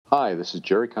Hi, this is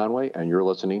Jerry Conway, and you're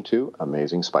listening to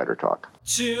Amazing Spider Talk.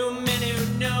 Too many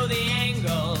who know the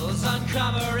angles,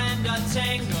 uncover and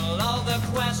untangle all the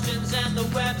questions and the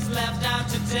webs left out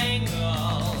to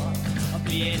tangle.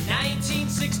 Be in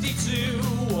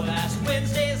 1962, last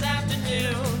Wednesday's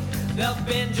afternoon, they'll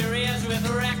bend your ears with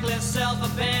reckless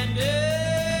self-abandon.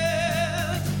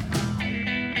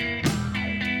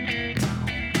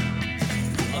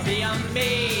 The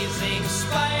Amazing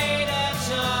Spider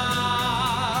Talk.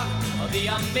 The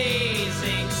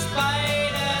Amazing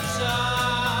Spider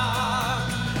Talk.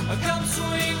 Come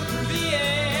swing through the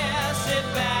air, sit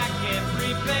back and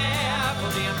prepare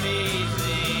for the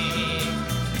Amazing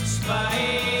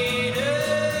Spider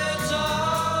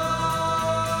Talk.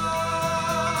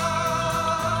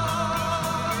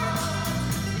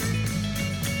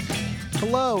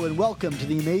 Hello and welcome to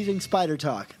the Amazing Spider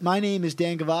Talk. My name is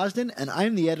Dan Gvozden, and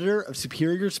I'm the editor of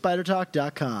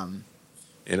SuperiorSpiderTalk.com.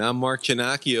 And I'm Mark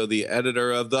Giannacchio, the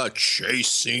editor of the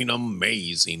Chasing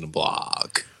Amazing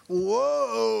blog.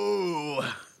 Whoa!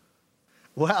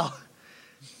 Well,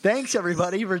 thanks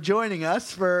everybody for joining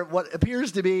us for what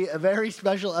appears to be a very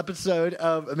special episode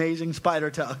of Amazing Spider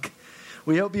Talk.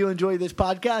 We hope you enjoy this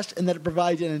podcast and that it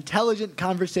provides an intelligent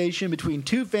conversation between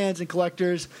two fans and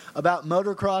collectors about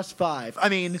Motocross 5. I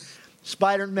mean,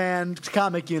 Spider-Man's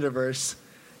comic universe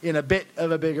in a bit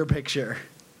of a bigger picture.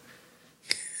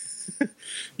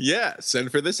 Yes,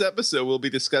 and for this episode, we'll be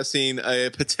discussing a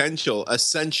potential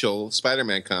essential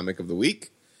Spider-Man comic of the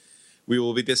week. We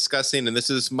will be discussing, and this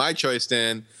is my choice,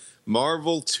 Dan,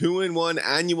 Marvel 2-in-1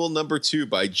 Annual Number 2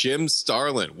 by Jim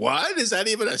Starlin. What? Is that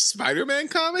even a Spider-Man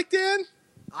comic, Dan?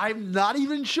 I'm not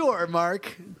even sure,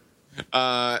 Mark.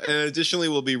 And additionally,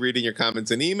 we'll be reading your comments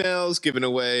and emails, giving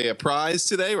away a prize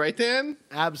today, right, Dan?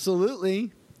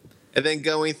 Absolutely. And then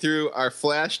going through our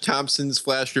Flash Thompson's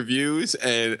Flash reviews.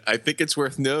 And I think it's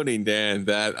worth noting, Dan,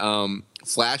 that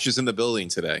Flash is in the building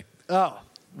today. Oh,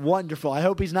 wonderful. I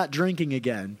hope he's not drinking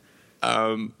again.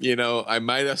 I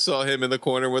might have saw him in the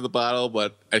corner with a bottle,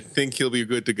 but I think he'll be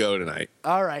good to go tonight.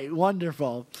 All right,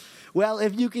 wonderful. Well,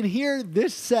 if you can hear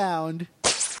this sound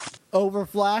over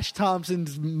Flash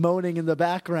Thompson's moaning in the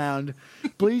background,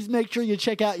 please make sure you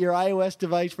check out your iOS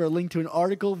device for a link to an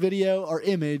article, video, or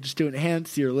image to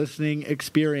enhance your listening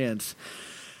experience.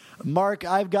 Mark,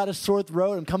 I've got a sore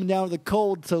throat. I'm coming down with a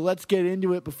cold, so let's get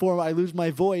into it before I lose my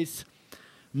voice.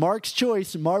 Mark's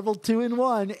choice, Marvel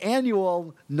 2-in-1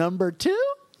 Annual Number 2?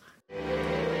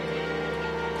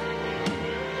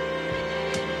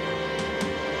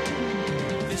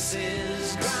 This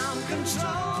is ground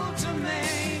control to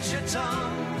Major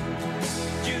Tom.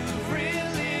 You've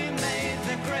really made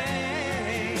the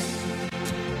grade.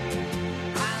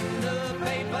 And the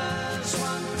papers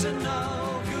want to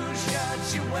know whose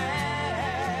shirts you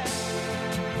wear.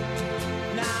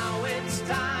 Now it's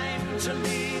time to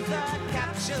leave the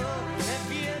capsule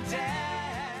if you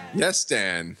dare. Yes,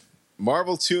 Dan.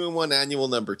 Marvel 2-in-1 Annual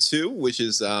Number 2, which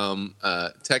is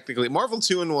technically Marvel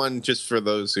 2-in-1, just for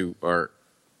those who are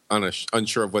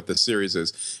unsure of what the series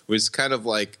is, was kind of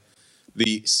like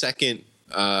the second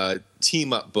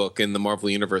team-up book in the Marvel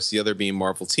Universe, the other being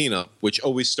Marvel Teen-Up, which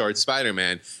always starred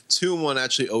Spider-Man. 2-in-1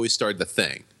 actually always starred The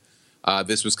Thing.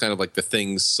 This was kind of like The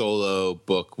Thing's solo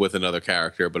book with another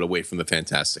character, but away from the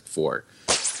Fantastic Four.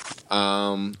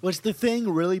 Was The Thing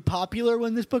really popular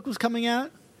when this book was coming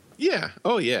out? Yeah.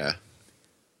 Oh, yeah.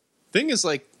 Thing is,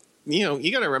 like,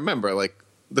 you got to remember, like,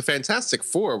 the Fantastic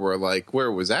Four were, like, where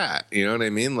it was at. You know what I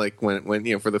mean? Like,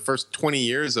 when for the first 20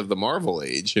 years of the Marvel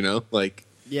age, like...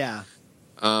 Yeah.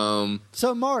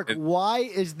 So, Mark, why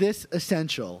is this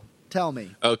essential? Tell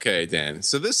me. Okay, Dan.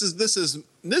 So this is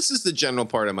the general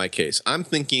part of my case. I'm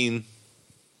thinking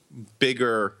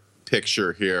bigger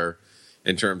picture here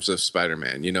in terms of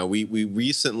Spider-Man. We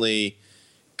recently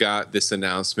got this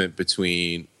announcement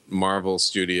between Marvel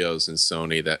Studios and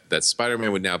Sony that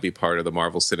Spider-Man would now be part of the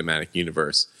Marvel Cinematic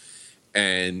Universe.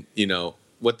 And,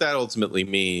 what that ultimately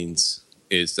means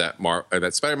is that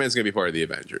Spider-Man is going to be part of the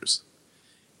Avengers.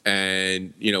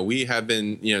 And, we have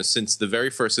been, since the very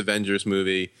first Avengers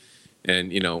movie,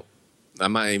 and,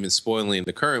 I'm not even spoiling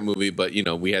the current movie, but,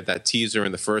 we had that teaser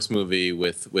in the first movie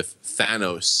with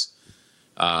Thanos,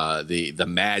 the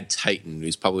Mad Titan,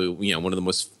 who's probably, one of the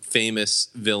most famous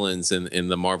villains in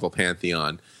the Marvel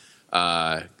pantheon,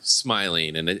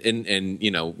 smiling.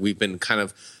 And we've been kind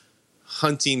of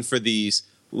hunting for these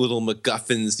little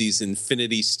MacGuffins, these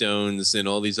Infinity Stones, and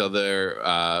all these other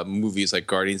movies like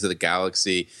Guardians of the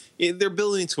Galaxy. They're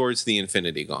building towards the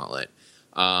Infinity Gauntlet,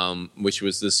 which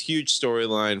was this huge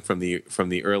storyline from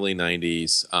the early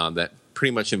 90s that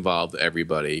pretty much involved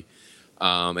everybody.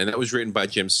 And that was written by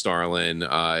Jim Starlin.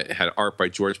 It had art by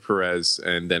George Perez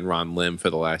and then Ron Lim for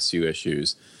the last few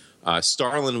issues.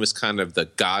 Starlin was kind of the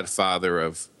godfather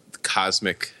of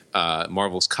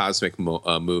Marvel's cosmic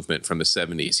movement from the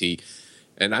 70s.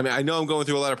 And I mean, I know I'm going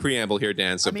through a lot of preamble here,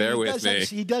 Dan, so bear with me.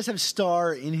 He does have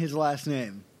Star in his last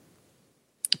name.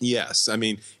 Yes. I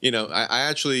mean, I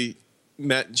actually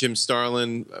met Jim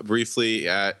Starlin briefly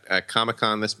at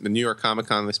Comic-Con, the New York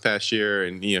Comic-Con this past year,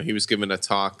 and he was giving a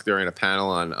talk during a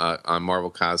panel on Marvel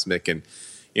Cosmic, and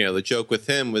the joke with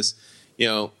him was,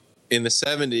 in the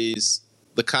 70s,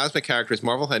 the cosmic characters,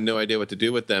 Marvel had no idea what to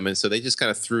do with them, and so they just kind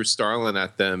of threw Starlin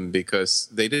at them because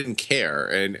they didn't care,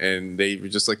 and they were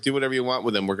just like, do whatever you want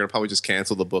with them. We're going to probably just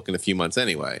cancel the book in a few months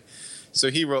anyway. So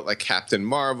he wrote like Captain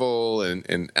Marvel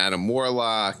and Adam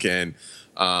Warlock, and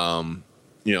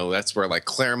that's where like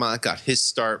Claremont got his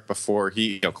start before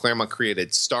Claremont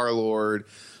created Star-Lord.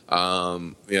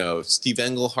 Steve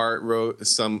Englehart wrote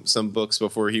some books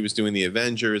before he was doing the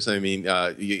Avengers. I mean,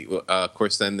 of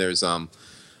course, then there's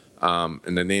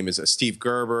and the name is Steve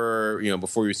Gerber.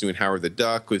 Before he was doing Howard the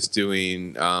Duck, was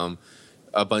doing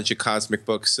a bunch of cosmic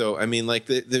books. So I mean, like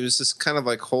there's this kind of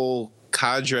like whole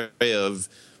cadre of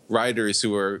writers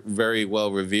who are very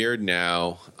well revered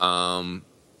now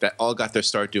that all got their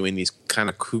start doing these kind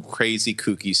of crazy,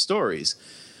 kooky stories.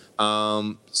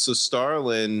 So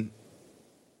Starlin,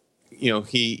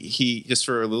 he just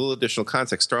for a little additional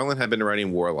context, Starlin had been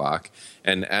writing Warlock,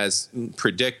 and as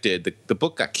predicted, the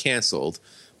book got canceled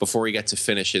before he got to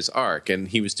finish his arc. And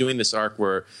he was doing this arc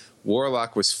where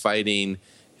Warlock was fighting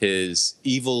his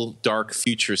evil, dark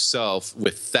future self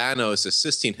with Thanos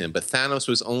assisting him, but Thanos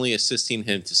was only assisting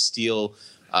him to steal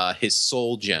his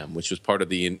soul gem, which was part of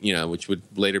which would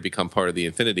later become part of the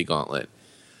Infinity Gauntlet.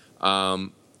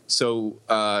 So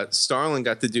Starlin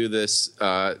got to do this.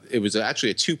 It was actually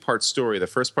a two-part story. The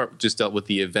first part just dealt with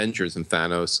the Avengers and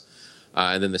Thanos,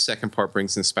 and then the second part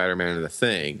brings in Spider-Man and the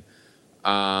Thing.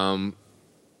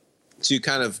 To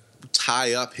kind of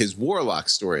tie up his Warlock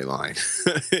storyline.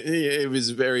 It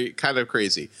was very kind of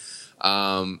crazy.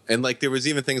 And like there was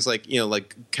even things like,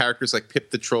 like characters like Pip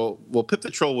the Troll. Well, Pip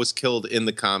the Troll was killed in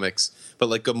the comics, but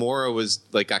like Gamora was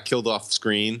like got killed off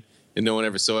screen and no one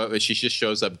ever saw it. She just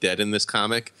shows up dead in this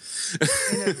comic.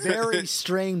 In a very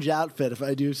strange outfit, if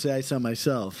I do say so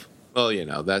myself. Well,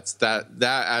 that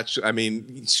actually, I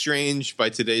mean, strange by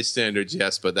today's standards,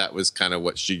 yes, but that was kind of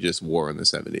what she just wore in the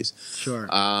 70s. Sure.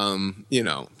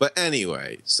 But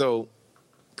anyway, so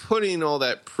putting all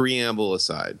that preamble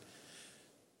aside,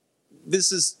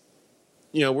 this is,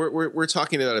 we're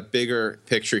talking about a bigger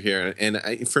picture here.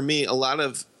 And for me, a lot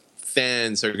of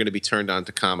fans are going to be turned on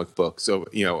to comic books, or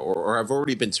have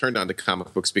already been turned on to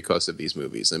comic books because of these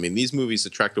movies. I mean, these movies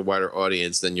attract a wider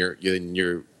audience than your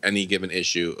any given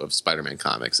issue of Spider-Man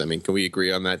comics. I mean, can we agree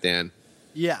on that, Dan?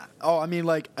 Yeah. Oh, I mean,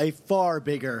 like a far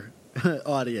bigger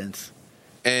audience.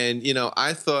 And,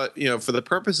 I thought, for the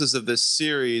purposes of this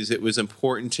series, it was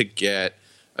important to get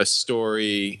a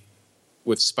story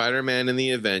with Spider-Man and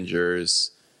the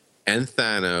Avengers and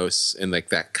Thanos and like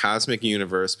that cosmic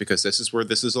universe, because this is where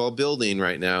this is all building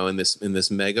right now in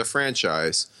this mega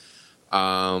franchise,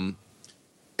 and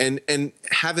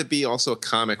have it be also a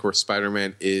comic where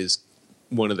Spider-Man is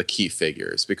one of the key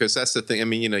figures, because that's the thing. I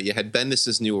mean, you had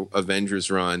Bendis's new Avengers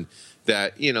run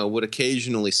that would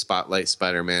occasionally spotlight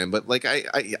Spider-Man, but like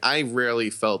I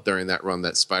rarely felt during that run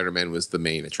that Spider-Man was the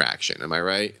main attraction. Am I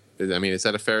right? I mean, is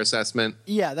that a fair assessment?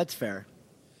 Yeah, that's fair.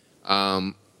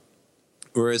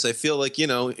 Whereas I feel like,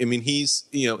 he's,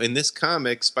 in this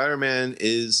comic, Spider-Man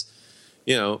is,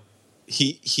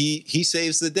 he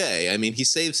saves the day. I mean, he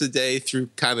saves the day through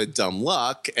kind of dumb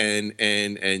luck and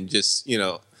just,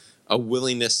 a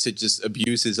willingness to just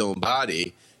abuse his own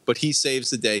body. But he saves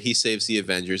the day. He saves the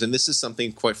Avengers. And this is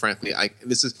something, quite frankly,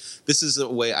 this is a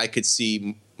way I could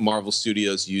see Marvel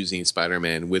Studios using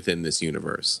Spider-Man within this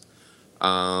universe.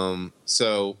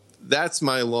 So that's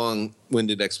my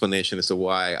long-winded explanation as to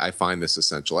why I find this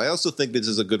essential. I also think this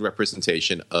is a good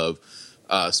representation of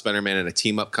Spider-Man in a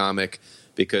team-up comic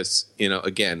because,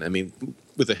 again, I mean,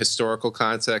 with a historical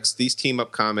context, these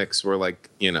team-up comics were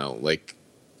like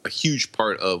a huge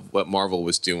part of what Marvel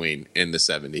was doing in the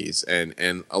 70s,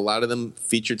 and a lot of them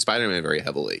featured Spider-Man very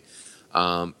heavily.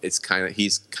 He's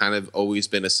kind of always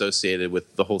been associated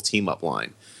with the whole team-up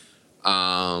line.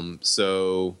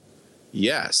 So,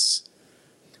 yes.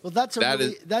 Well, that's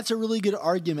a really good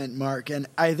argument, Mark, and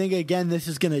I think again this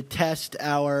is going to test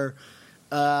our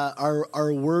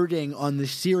wording on the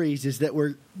series is that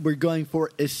we're going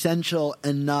for essential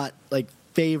and not like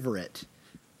favorite.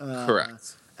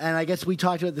 Correct. And I guess we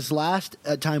talked about this last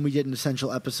time we did an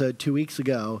essential episode 2 weeks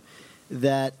ago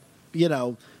that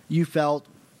you felt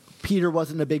Peter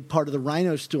wasn't a big part of the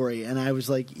Rhino story. And I was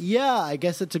like, yeah, I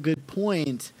guess that's a good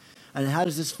point. And how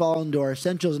does this fall into our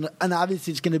essentials? And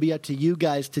obviously, it's going to be up to you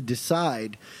guys to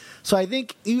decide. So I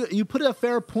think you put a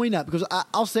fair point up, because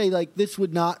I'll say, like, this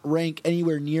would not rank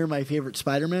anywhere near my favorite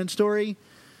Spider-Man story.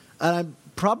 And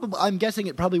I'm guessing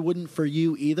it probably wouldn't for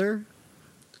you either.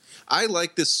 I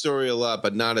like this story a lot,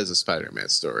 but not as a Spider-Man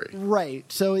story. Right.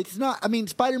 So it's not, I mean,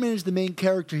 Spider-Man is the main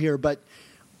character here, but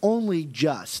only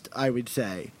just, I would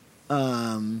say.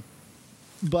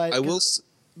 But I will.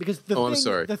 Because I'm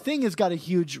sorry. The Thing has got a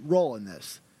huge role in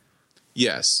this.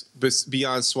 Yes, but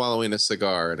beyond swallowing a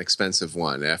cigar, an expensive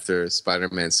one, after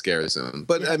Spider-Man scares him.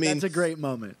 But Yeah, I mean, that's a great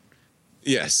moment.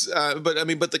 yes,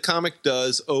 but the comic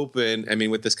does open. I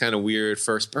mean, with this kind of weird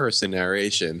first-person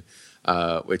narration,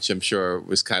 which I'm sure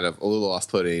was kind of a little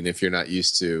off-putting if you're not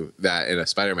used to that in a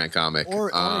Spider-Man comic, Or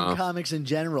in comics in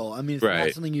general. I mean, it's not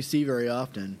Right. something you see very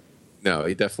often. No,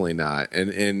 he definitely not.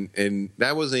 And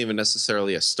that wasn't even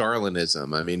necessarily a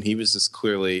Starlinism. I mean, he was just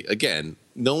clearly, again,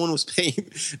 no one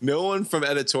from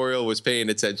editorial was paying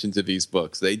attention to these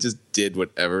books. They just did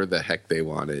whatever the heck they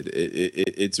wanted.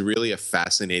 It's really a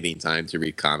fascinating time to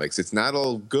read comics. It's not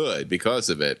all good because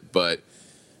of it, but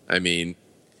I mean,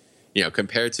 you know,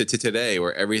 compared to today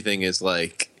where everything is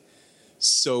like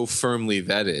so firmly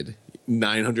vetted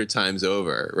 900 times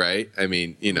over, right? I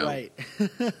mean, you know. Right.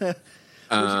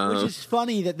 Which is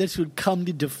funny that this would come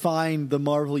to define the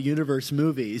Marvel Universe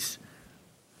movies.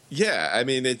 Yeah, I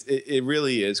mean, it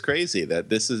really is crazy that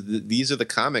these are the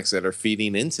comics that are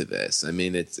feeding into this. I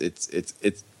mean, it's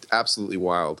absolutely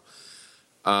wild.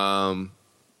 But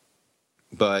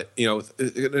you know,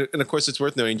 and of course, it's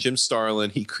worth noting Jim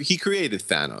Starlin. He created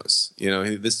Thanos. You know,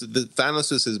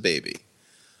 Thanos is his baby.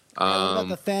 What about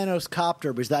the Thanos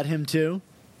copter? Was that him too?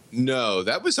 No,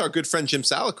 that was our good friend Jim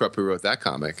Salicrup who wrote that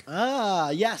comic. Ah,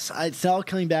 yes. It's all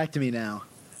coming back to me now.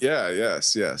 Yeah,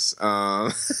 yes.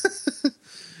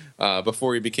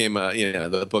 Before he became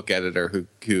the book editor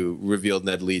who revealed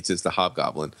Ned Leeds as the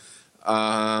Hobgoblin.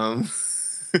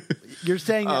 You're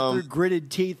saying that through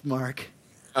gritted teeth, Mark.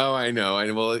 Oh, I know.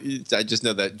 Well, I just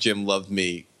know that Jim loved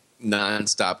me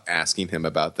nonstop asking him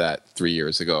about that 3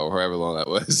 years ago, or however long that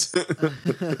was.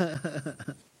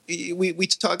 We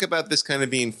talk about this kind of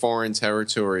being foreign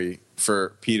territory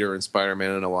for Peter and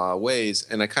Spider-Man in a lot of ways,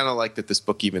 and I kind of like that this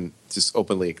book even just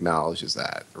openly acknowledges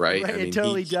that, right? Right, I mean, it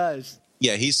totally does.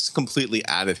 Yeah, he's completely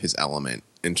out of his element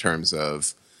in terms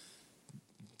of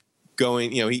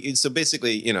going, you know, so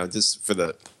basically, you know, just for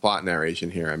the plot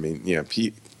narration here, I mean, you know,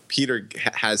 Peter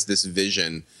has this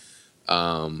vision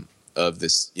of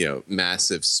this, you know,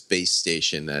 massive space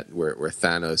station where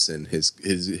Thanos and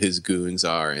his goons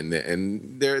are, and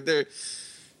Thanos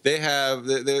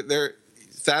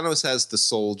has the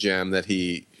soul gem that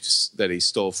he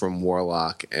stole from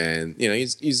Warlock, and you know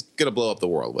he's gonna blow up the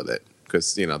world with it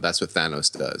because you know that's what Thanos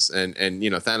does, and you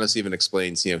know Thanos even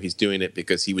explains, you know, he's doing it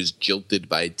because he was jilted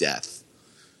by death.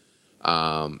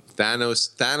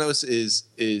 Thanos is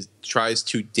tries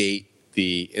to date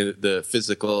the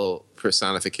physical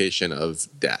personification of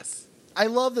death. I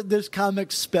love that this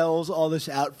comic spells all this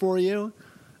out for you.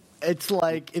 It's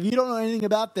like, if you don't know anything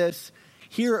about this,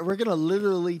 here we're going to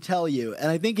literally tell you.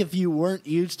 And I think if you weren't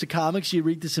used to comics, you'd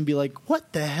read this and be like,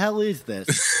 what the hell is this?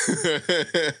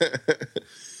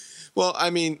 Well, I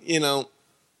mean, you know,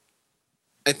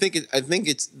 I think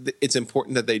it's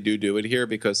important that they do it here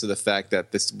because of the fact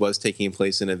that this was taking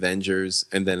place in Avengers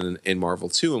and then in Marvel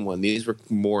 2-in-1. These were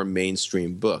more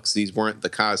mainstream books. These weren't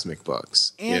the cosmic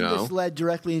books. And you know? this led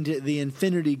directly into the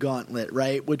Infinity Gauntlet,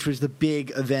 right? Which was the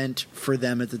big event for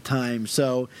them at the time.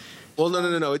 So, well,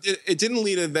 no. It didn't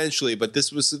lead eventually, but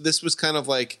this was kind of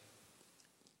like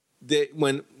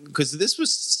because this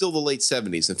was still the late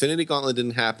 70s. Infinity Gauntlet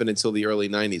didn't happen until the early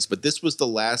 90s, but this was the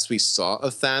last we saw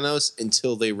of Thanos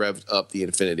until they revved up the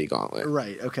Infinity Gauntlet.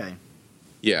 Right, okay.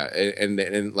 Yeah,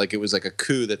 and like it was like a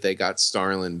coup that they got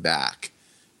Starlin back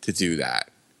to do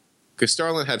that. Because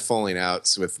Starlin had falling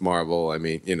outs with Marvel. I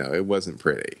mean, you know, it wasn't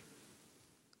pretty.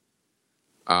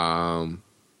 You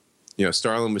know,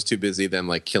 Starlin was too busy then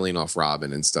like killing off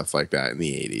Robin and stuff like that in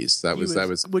the 80s. That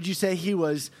was Would you say he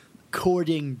was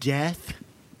courting death?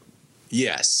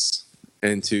 Yes.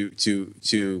 And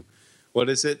to what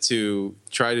is it? To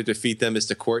try to defeat them is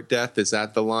to court death. Is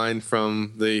that the line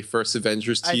from the first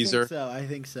Avengers teaser? I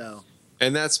think so.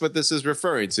 And that's what this is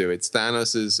referring to. It's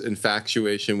Thanos'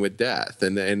 infatuation with death,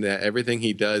 and everything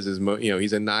he does is,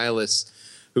 he's a nihilist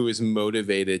who is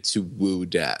motivated to woo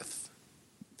death.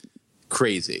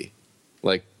 Crazy.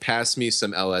 Like, pass me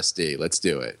some LSD. Let's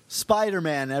do it.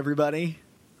 Spider-Man, everybody.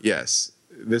 Yes.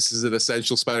 This is an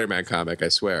essential Spider-Man comic, I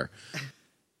swear.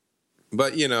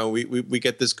 But we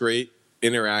get this great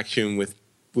interaction with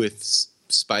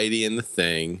Spidey and the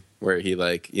Thing, where he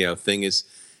Thing is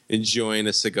enjoying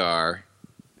a cigar,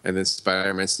 and then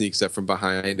Spider-Man sneaks up from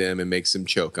behind him and makes him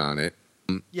choke on it.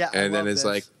 Yeah, and then it's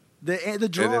like the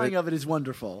drawing of it is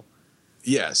wonderful.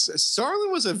 Yes,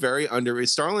 Starlin was a very underrated.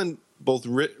 Starlin both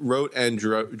wrote and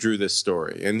drew this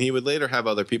story, and he would later have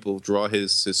other people draw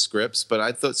his scripts. But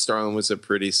I thought Starlin was a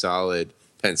pretty solid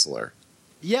penciler.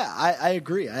 Yeah, I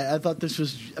agree. I thought this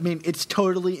was. I mean, it's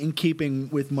totally in keeping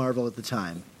with Marvel at the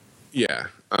time. Yeah,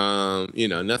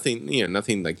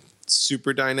 nothing like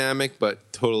super dynamic,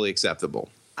 but totally acceptable.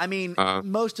 I mean,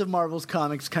 most of Marvel's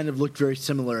comics kind of looked very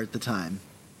similar at the time.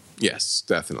 Yes,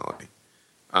 definitely.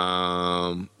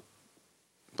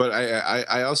 But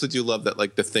I also do love that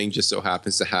the Thing just so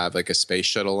happens to have a space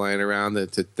shuttle lying around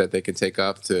that they can take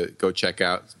up to go check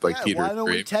out Peter. Why don't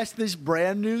we test this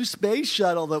brand new space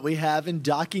shuttle that we have in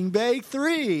Docking Bay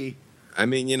 3? I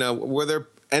mean, were there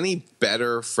any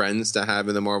better friends to have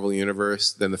in the Marvel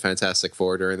Universe than the Fantastic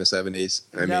Four during the 70s?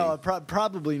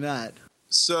 Probably not.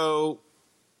 So,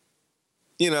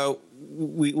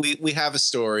 we have a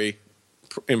story,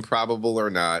 improbable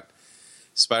or not.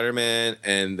 Spider-Man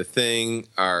and the Thing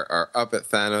are up at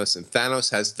Thanos, and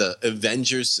Thanos has the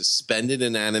Avengers suspended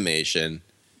in animation.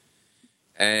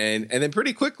 And then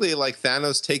pretty quickly,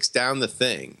 Thanos takes down the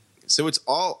Thing. So it's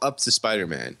all up to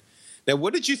Spider-Man. Now,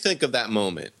 what did you think of that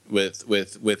moment with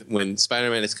when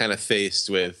Spider-Man is kind of faced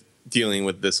with dealing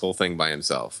with this whole thing by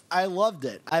himself? I loved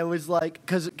it. I was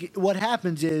because what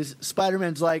happens is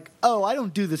Spider-Man's oh, I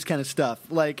don't do this kind of stuff.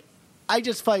 I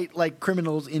just fight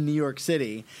criminals in New York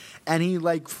City, and he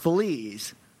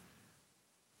flees.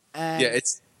 And yeah,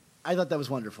 I thought that was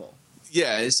wonderful.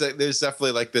 Yeah, it's there's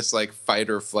definitely this fight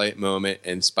or flight moment,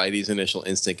 and Spidey's initial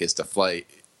instinct is to flight,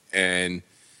 and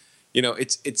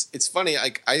it's funny.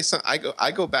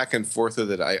 I go back and forth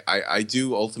with it. I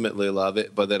do ultimately love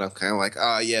it, but then I'm kind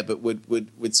of but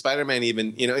would Spider-Man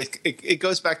even it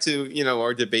goes back to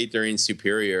our debate during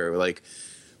Superior,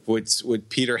 would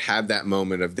Peter have that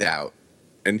moment of doubt?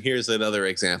 And here's another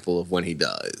example of when he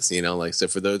does, so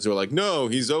for those who are no,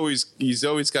 he's always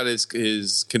got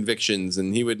his convictions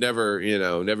and he would never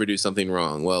do something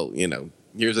wrong. Well,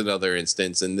 here's another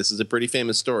instance, and this is a pretty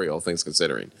famous story, all things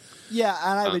considering. Yeah,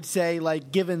 and I would say,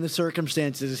 given the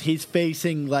circumstances, he's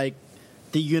facing the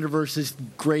universe's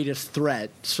greatest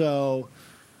threat. So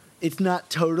it's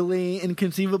not totally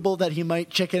inconceivable that he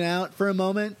might chicken out for a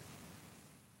moment.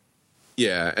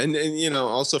 Yeah, and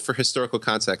also for historical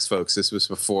context, folks, this was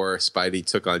before Spidey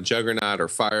took on Juggernaut or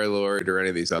Firelord or any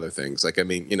of these other things.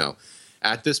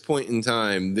 At this point in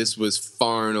time, this was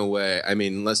far and away. I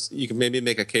mean, you can maybe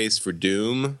make a case for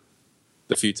Doom,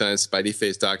 the few times Spidey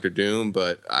faced Doctor Doom,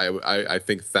 but I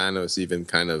think Thanos even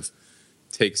kind of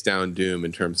takes down Doom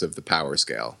in terms of the power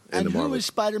scale. And who was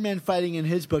Spider-Man fighting in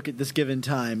his book at this given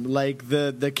time?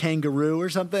 The kangaroo or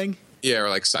something? Yeah,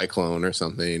 or Cyclone or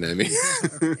something. I mean,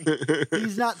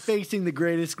 he's not facing the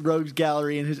greatest rogues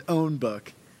gallery in his own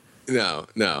book. No.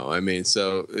 I mean,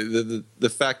 so the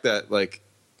fact that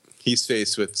he's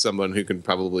faced with someone who can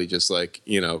probably just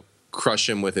crush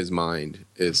him with his mind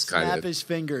is kind of snap his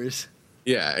fingers.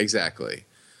 Yeah, exactly.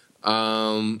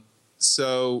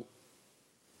 So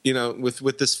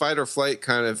with this fight or flight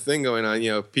kind of thing going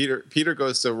on, Peter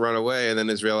goes to run away and then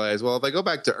has realized, well, if I go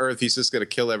back to Earth, he's just going to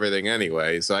kill everything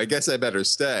anyway, so I guess I better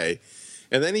stay.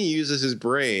 And then he uses his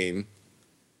brain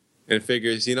and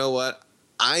figures, you know what?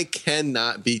 I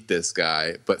cannot beat this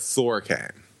guy, but Thor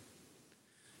can.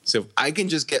 So if I can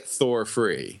just get Thor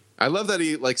free. I love that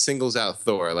he singles out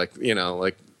Thor,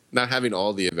 not having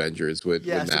all the Avengers would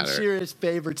matter. Yeah, some serious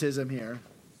favoritism here.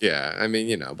 Yeah, I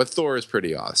mean, but Thor is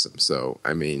pretty awesome. So,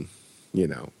 I mean,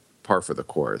 par for the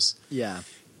course. Yeah.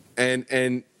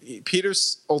 And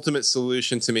Peter's ultimate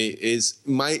solution to me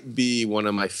might be one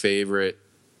of my favorite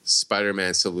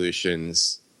Spider-Man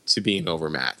solutions to being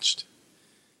overmatched,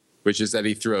 which is that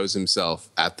he throws himself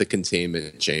at the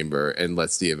containment chamber and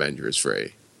lets the Avengers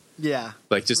free. Yeah.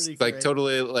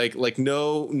 Totally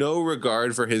no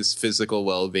regard for his physical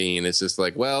well-being. It's just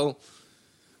well,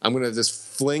 I'm going to just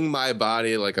fling my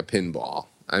body like a pinball.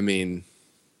 I mean,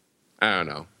 I don't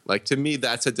know. To me,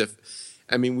 that's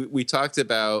we talked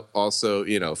about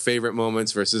also, favorite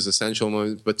moments versus essential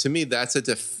moments. But to me, that's a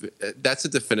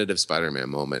definitive Spider-Man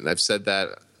moment. And I've said that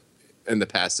in the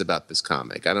past about this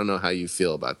comic. I don't know how you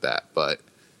feel about that, but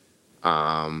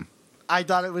I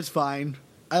thought it was fine.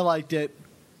 I liked it.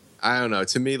 I don't know.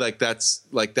 To me, that's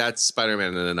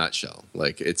Spider-Man in a nutshell.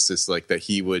 It's just that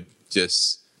he would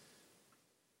just,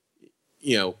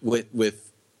 with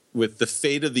the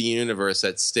fate of the universe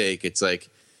at stake, it's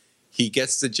he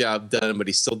gets the job done, but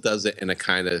he still does it in a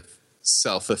kind of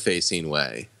self-effacing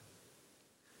way.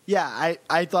 Yeah,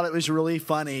 I thought it was really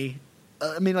funny.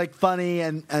 I mean, like, funny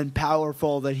and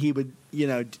powerful that he would,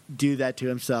 do that to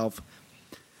himself.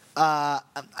 I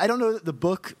don't know that the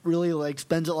book really, like,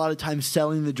 spends a lot of time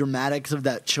selling the dramatics of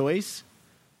that choice.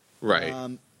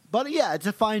 Right. But, yeah, it's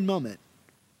a fine moment.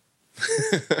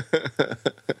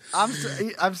 I'm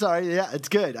sorry. Yeah, it's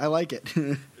good. I like it.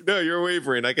 No, you're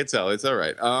wavering. I can tell. It's all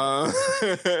right.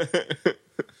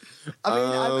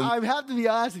 I have to be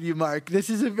honest with you, Mark.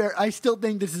 I still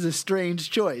think this is a strange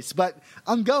choice, but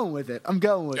I'm going with it.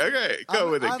 Okay,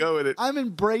 go with it. I'm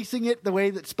embracing it the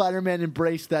way that Spider-Man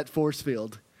embraced that force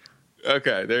field.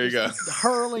 Okay, there you go.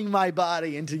 Hurling my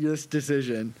body into this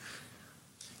decision.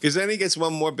 Because then he gets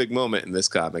one more big moment in this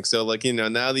comic. So, like,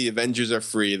 now the Avengers are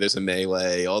free. There's a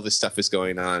melee. All this stuff is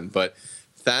going on. But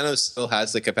Thanos still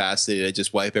has the capacity to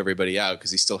just wipe everybody out because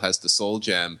he still has the soul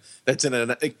gem that's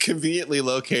conveniently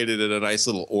located in a nice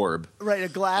little orb. Right, a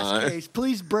glass case.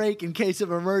 Please break in case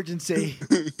of emergency.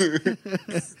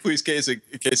 Please,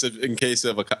 in case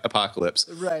of apocalypse.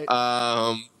 Right.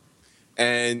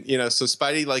 And so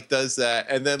Spidey like does that,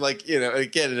 and then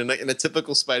again in a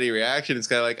typical Spidey reaction, it's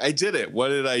kind of like, I did it. What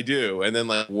did I do? And then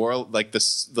like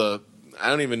the I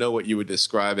don't even know what you would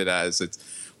describe it as. It's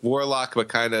Warlock, but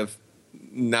kind of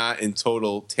not in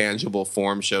total tangible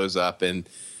form, shows up and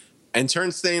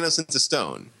turns Thanos into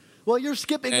stone. Well, you're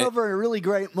skipping over a really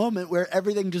great moment where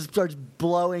everything just starts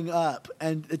blowing up,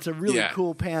 and it's a really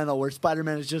cool panel where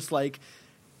Spider-Man is just like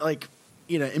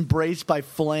embraced by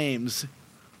flames.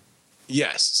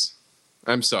 Yes.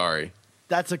 I'm sorry.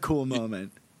 That's a cool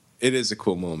moment. It is a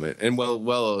cool moment and well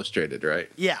illustrated, right?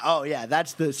 Yeah. Oh, yeah.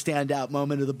 That's the standout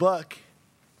moment of the book.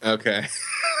 Okay.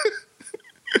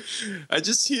 I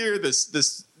just hear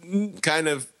this kind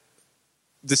of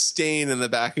disdain in the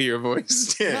back of your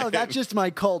voice. No, that's just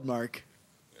my cold, Mark.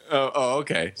 Oh,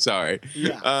 okay. Sorry.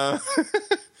 Yeah.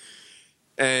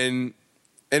 And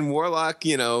Warlock,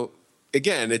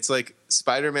 again, it's like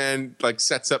Spider-Man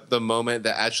sets up the moment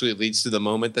that actually leads to the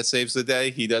moment that saves the day.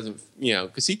 He doesn't,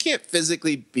 because he can't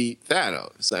physically beat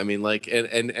Thanos. I mean,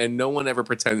 and no one ever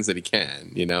pretends that he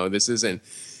can. This isn't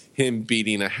him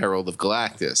beating a Herald of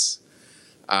Galactus.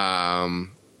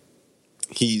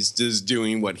 He's just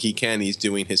doing what he can. He's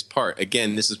doing his part.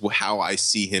 Again, this is how I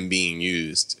see him being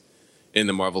used in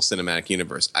the Marvel Cinematic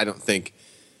Universe. I don't think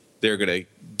they're going to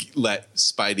let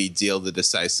Spidey deal the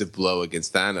decisive blow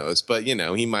against Thanos, but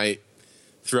he might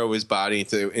throw his body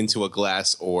into a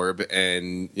glass orb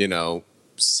and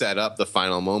set up the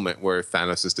final moment where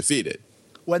Thanos is defeated.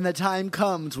 When the time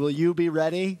comes, will you be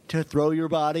ready to throw your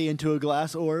body into a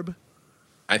glass orb?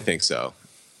 I think so.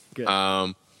 Good.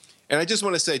 And I just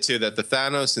want to say too that the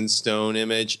Thanos and Stone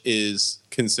image is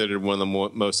considered one of the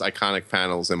most iconic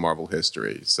panels in Marvel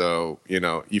history. So it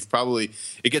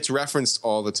gets referenced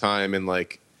all the time in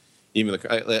even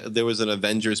there was an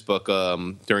Avengers book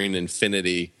during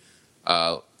Infinity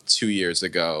 2 years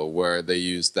ago where they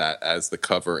used that as the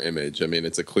cover image. I mean,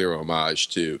 it's a clear homage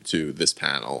to this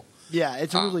panel. Yeah,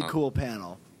 it's a really cool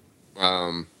panel.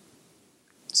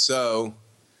 So,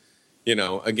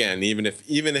 again, even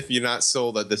if you're not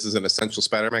sold that this is an essential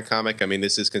Spider-Man comic, I mean,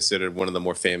 this is considered one of the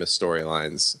more famous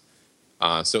storylines,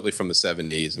 certainly from the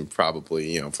 70s and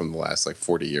probably from the last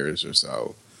 40 years or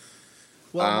so.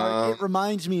 Well, Mark, it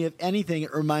reminds me, if anything,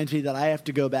 it reminds me that I have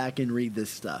to go back and read this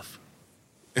stuff.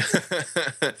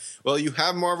 Well, you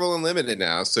have Marvel Unlimited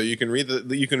now, so you can read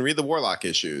the Warlock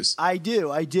issues. I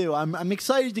do. I'm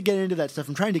excited to get into that stuff.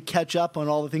 I'm trying to catch up on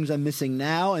all the things I'm missing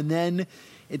now, and then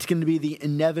it's going to be the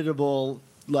inevitable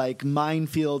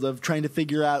minefield of trying to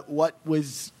figure out what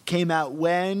came out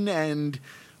when and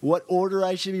what order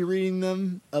I should be reading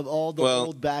them of all the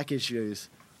old back issues.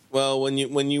 Well, when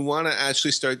you want to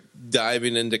actually start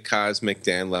diving into Cosmic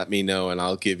Dan, let me know, and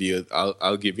I'll give you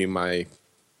my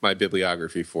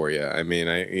bibliography for you. I mean,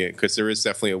 because there is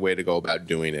definitely a way to go about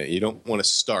doing it. You don't want to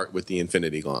start with the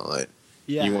Infinity Gauntlet.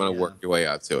 Yeah, you want to work your way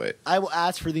out to it. I will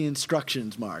ask for the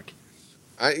instructions, Mark.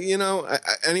 Any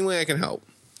way I can help.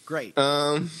 Great.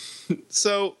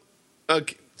 So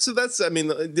that's,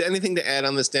 anything to add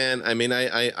on this, Dan? I mean,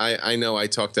 I know I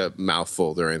talked a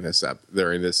mouthful during this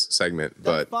segment,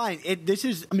 but that's fine.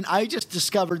 I just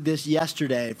discovered this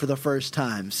yesterday for the first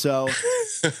time, so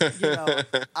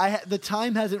the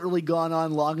time hasn't really gone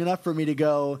on long enough for me to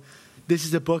go, this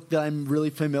is a book that I'm really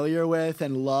familiar with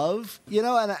and love, and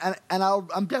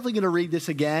I'm definitely going to read this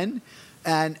again,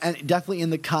 and definitely in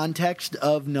the context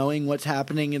of knowing what's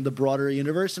happening in the broader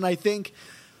universe, and I think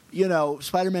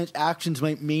Spider-Man's actions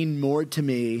might mean more to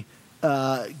me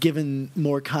given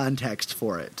more context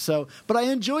for it. So, but I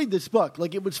enjoyed this book.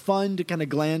 Like, it was fun to kind of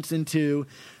glance into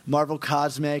Marvel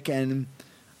Cosmic, and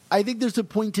I think there's a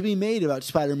point to be made about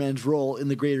Spider-Man's role in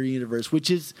the greater universe,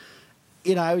 which is,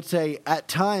 I would say at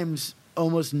times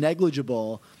almost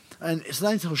negligible. And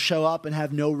sometimes he'll show up and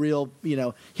have no real,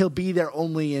 he'll be there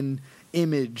only in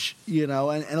image, and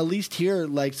at least here,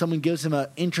 like, someone gives him an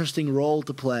interesting role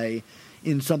to play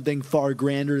in something far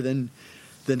grander than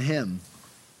him.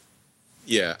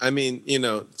 Yeah, I mean,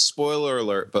 spoiler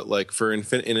alert, but like for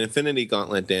in Infinity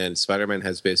Gauntlet, Dan, Spider-Man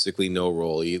has basically no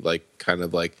role. He kind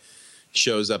of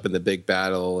shows up in the big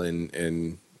battle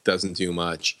and doesn't do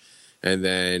much. And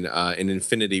then in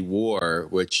Infinity War,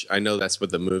 which I know that's what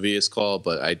the movie is called,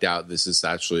 but I doubt this is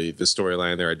actually the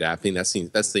storyline they're adapting. That's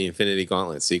the Infinity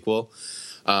Gauntlet sequel.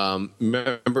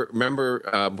 Remember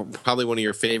probably one of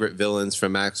your favorite villains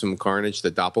from Maximum Carnage,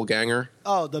 the Doppelganger?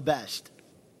 Oh, the best.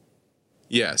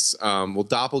 Yes. Well,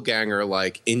 Doppelganger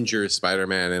injures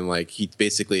Spider-Man, and he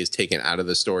basically is taken out of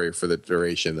the story for the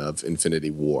duration of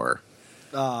Infinity War.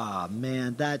 Ah,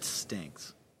 man, that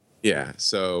stinks. Yeah,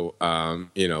 so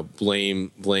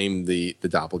blame the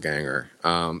doppelganger.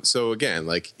 So again,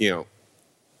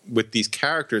 with these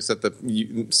characters that the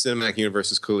cinematic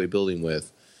universe is clearly building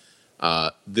with,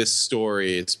 this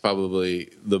story is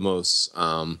probably the most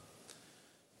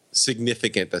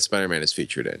significant that Spider-Man is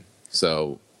featured in.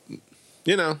 So,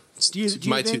 do you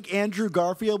think Andrew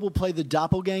Garfield will play the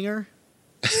doppelganger?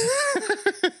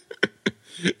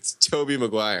 It's Tobey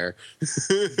Maguire.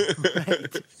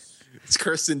 Right. It's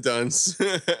Kirsten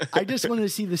Dunst. I just wanted to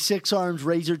see the 6 arms,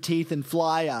 razor teeth, and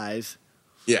fly eyes.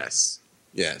 Yes,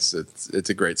 it's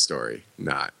a great story.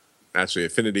 Not actually,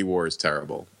 Infinity War is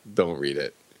terrible. Don't read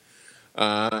it.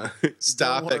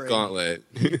 Stop at Gauntlet.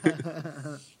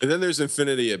 And then there's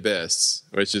Infinity Abyss,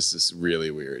 which is just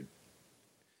really weird.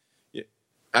 Yeah.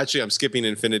 Actually, I'm skipping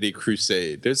Infinity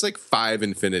Crusade. There's 5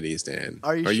 infinities, Dan.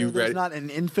 Are you sure there's ready? Not an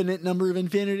infinite number of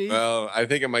infinities? Well, I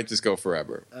think it might just go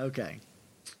forever. Okay.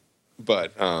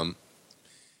 But,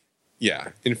 yeah,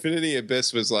 Infinity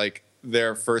Abyss was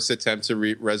their first attempt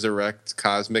to resurrect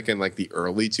Cosmic in the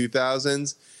early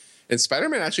 2000s. And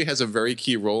Spider-Man actually has a very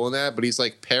key role in that, but he's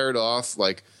paired off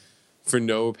for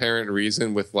no apparent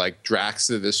reason with Drax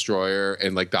the Destroyer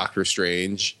and Doctor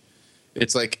Strange.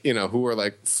 It's who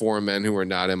are 4 men who are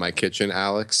not in my kitchen,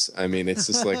 Alex. I mean, it's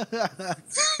just what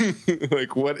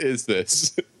is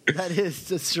this? That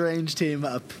is a strange team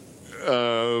up.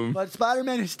 But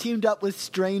Spider-Man has teamed up with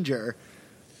Stranger.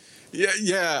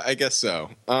 Yeah, I guess so.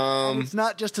 And it's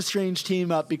not just a strange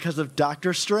team up because of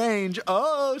Doctor Strange.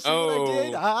 Oh, see what I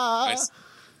did? Ah.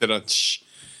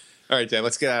 All right, Dan,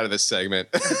 let's get out of this segment.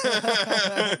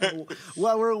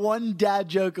 Well, we're one dad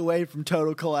joke away from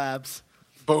total collapse.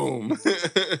 Boom.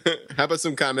 How about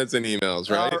some comments and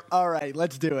emails, right? All right,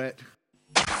 let's do it.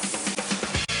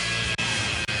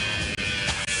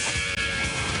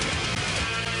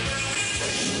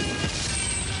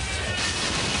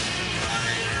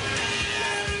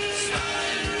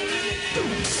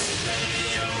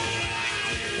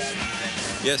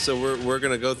 Yeah, so we're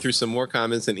going to go through some more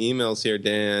comments and emails here,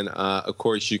 Dan. Of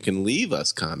course, you can leave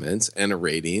us comments and a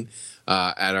rating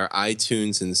at our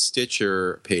iTunes and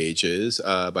Stitcher pages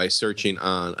by searching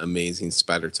on Amazing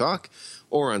Spider Talk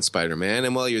or on Spider-Man.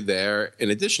 And while you're there, in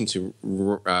addition to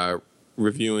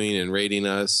reviewing and rating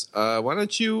us, why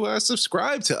don't you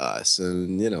subscribe to us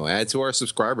and, add to our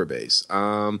subscriber base.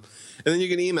 And then you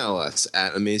can email us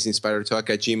at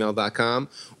amazingspidertalk@gmail.com,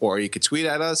 or you could tweet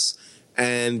at us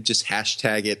and just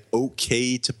hashtag it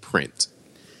OK to print.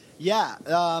 Yeah,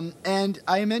 and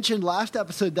I mentioned last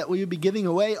episode that we would be giving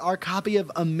away our copy of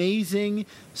Amazing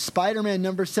Spider-Man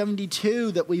number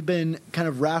 72 that we've been kind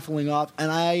of raffling off,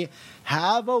 and I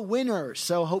have a winner,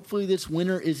 so hopefully this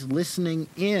winner is listening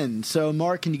in. So,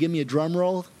 Mark, can you give me a drum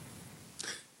roll?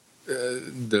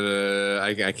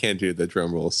 I can't do the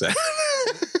drum roll set.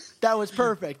 That was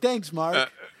perfect. Thanks, Mark.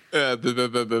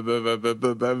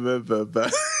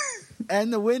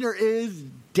 And the winner is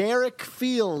Derek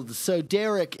Fields. So,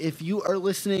 Derek, if you are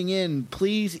listening in,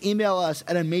 please email us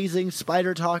at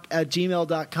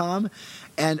amazingspidertalk@gmail.com,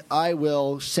 and I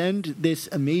will send this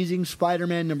Amazing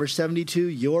Spider-Man number 72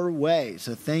 your way.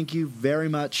 So thank you very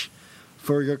much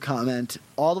for your comment.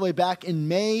 All the way back in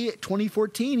May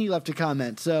 2014, he left a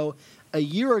comment. So a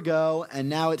year ago, and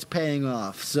now it's paying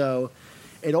off. So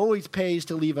it always pays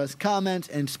to leave us comments.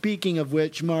 And speaking of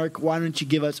which, Mark, why don't you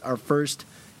give us our first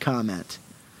comment?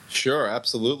 Sure,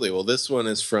 absolutely. Well, this one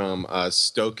is from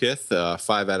Stokith,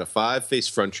 5 out of 5. Face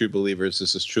front, true believers.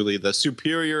 This is truly the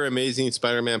superior, amazing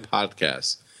Spider-Man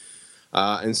podcast.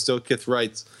 And Stokith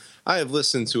writes, I have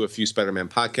listened to a few Spider-Man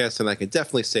podcasts, and I can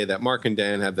definitely say that Mark and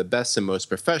Dan have the best and most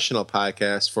professional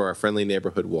podcast for our friendly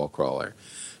neighborhood wall crawler.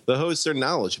 The hosts are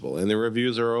knowledgeable, and their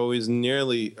reviews are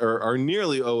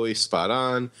nearly always spot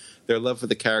on. Their love for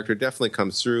the character definitely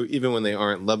comes through, even when they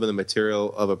aren't loving the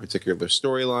material of a particular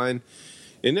storyline.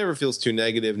 It never feels too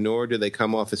negative, nor do they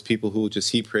come off as people who will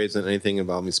just heap praise on anything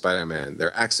involving Spider-Man.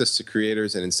 Their access to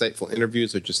creators and insightful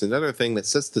interviews are just another thing that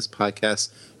sets this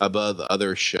podcast above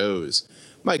other shows.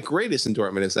 My greatest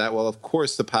endorsement is that, well, of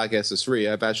course the podcast is free.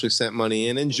 I've actually sent money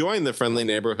in and joined the Friendly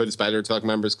Neighborhood Spider Talk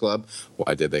Members Club.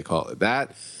 Why did they call it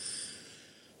that?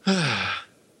 I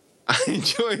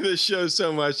enjoy this show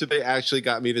so much that they actually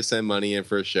got me to send money in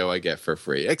for a show I get for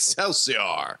free.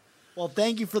 Excelsior! Well,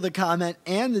 thank you for the comment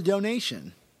and the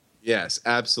donation. Yes,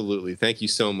 absolutely. Thank you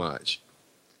so much.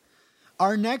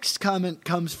 Our next comment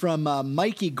comes from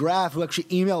Mikey Graff, who actually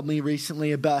emailed me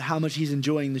recently about how much he's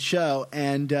enjoying the show.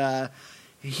 And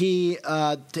he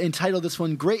entitled this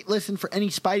one, Great Listen for Any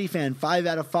Spidey Fan, 5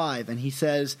 out of 5. And he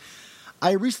says,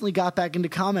 I recently got back into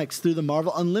comics through the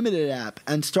Marvel Unlimited app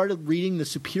and started reading the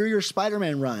Superior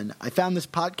Spider-Man run. I found this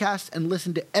podcast and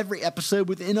listened to every episode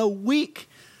within a week.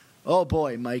 Oh,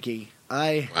 boy, Mikey.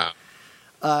 Wow.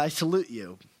 I salute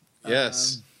you.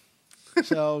 Yes.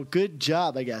 So good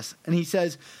job, I guess. And he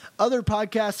says, other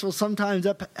podcasts will sometimes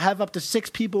have up to 6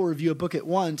 people review a book at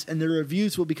once, and their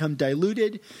reviews will become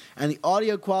diluted, and the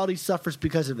audio quality suffers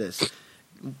because of this.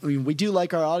 I mean, we do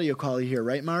like our audio quality here,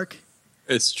 right, Mark?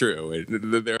 It's true.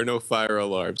 There are no fire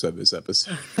alarms on this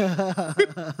episode.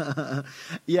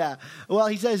 Yeah. Well,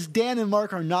 he says, Dan and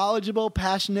Mark are knowledgeable,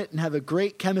 passionate, and have a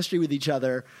great chemistry with each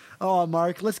other. Oh,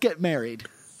 Mark, let's get married.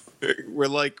 We're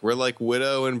like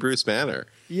Widow and Bruce Banner.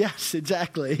 Yes,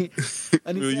 exactly.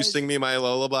 And Will you sing me my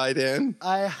lullaby, Dan?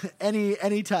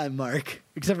 Anytime, Mark.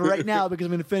 Except for right now, because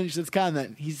I'm going to finish this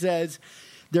comment. He says,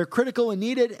 they're critical and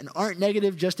needed and aren't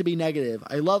negative just to be negative.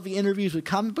 I love the interviews with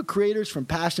comic book creators from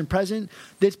past and present.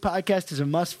 This podcast is a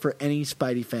must for any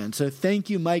Spidey fan. So thank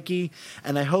you, Mikey,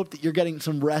 and I hope that you're getting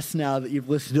some rest now that you've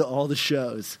listened to all the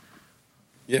shows.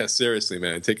 Yeah, seriously,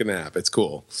 man. Take a nap. It's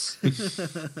cool.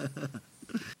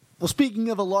 Well, speaking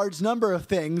of a large number of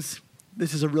things,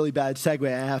 this is a really bad segue,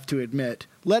 I have to admit.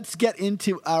 Let's get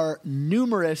into our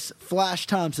numerous Flash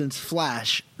Thompson's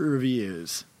Flash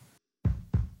reviews.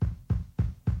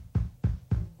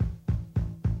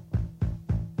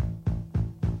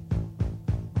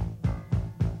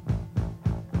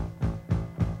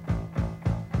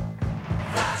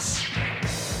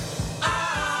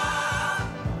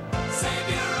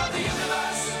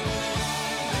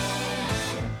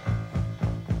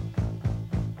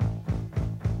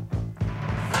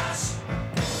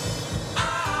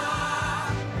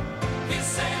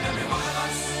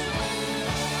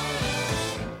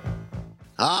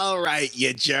 All right,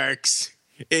 you jerks.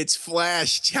 It's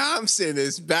Flash Thompson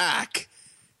is back.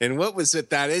 And what was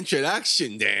with that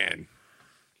introduction, Dan?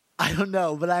 I don't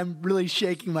know, but I'm really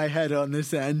shaking my head on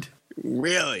this end.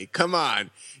 Really? Come on.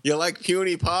 You're like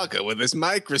Puny Parker with his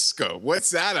microscope.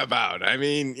 What's that about? I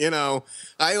mean,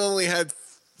 I only had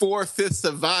 4/5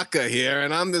 of vodka here,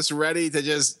 and I'm just ready to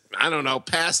just,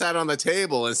 pass out on the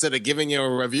table instead of giving you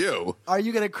a review. Are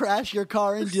you going to crash your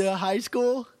car into high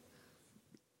school?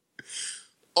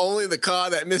 Only the car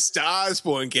that Mr.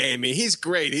 Osborn gave me. He's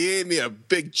great. He gave me a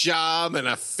big job and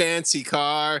a fancy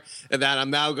car, and that I'm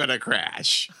now going to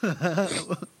crash.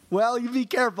 Well, you be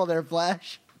careful there,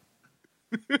 Flash.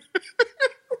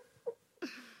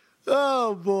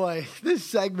 Oh, boy. This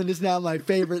segment is now my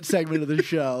favorite segment of the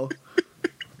show.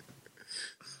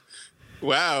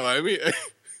 Wow. I mean,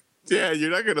 yeah,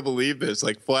 you're not going to believe this.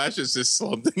 Like, Flash is just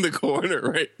slumped in the corner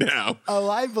right now. Oh,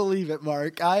 I believe it,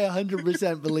 Mark. I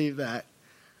 100% believe that.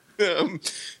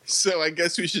 So I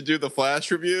guess we should do the Flash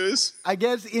reviews? I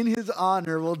guess in his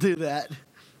honor, we'll do that.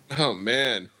 Oh,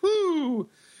 man. Woo!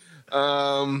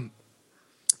 So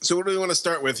what do we want to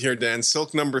start with here, Dan?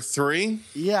 Silk number 3?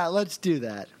 Yeah, let's do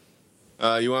that.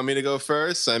 You want me to go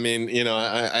first? I mean,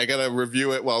 I got to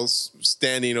review it while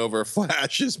standing over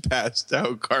Flash's passed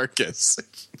out carcass.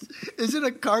 Is it a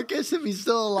carcass if he's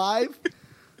still alive?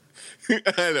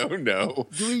 I don't know.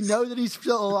 Do we know that he's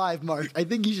still alive, Mark? I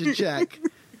think you should check.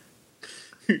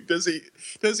 Does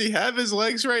he have his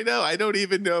legs right now? I don't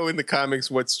even know in the comics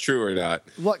what's true or not.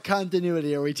 What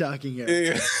continuity are we talking here?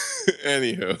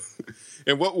 Anywho.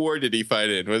 And what war did he fight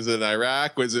in? Was it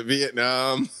Iraq? Was it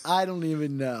Vietnam? I don't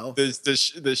even know.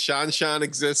 Does Shan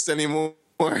exist anymore?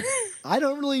 I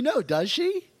don't really know. Does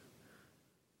she?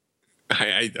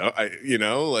 I don't.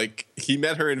 He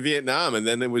met her in Vietnam, and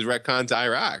then it was retconned to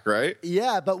Iraq, right?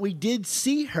 Yeah, but we did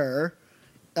see her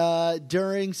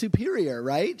during Superior,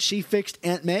 right? She fixed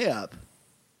Aunt May up.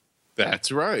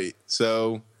 That's right.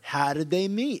 So, How did they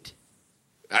meet?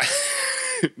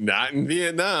 not in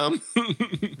Vietnam.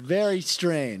 Very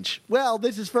strange. Well,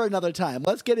 this is for another time.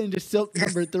 Let's get into Silk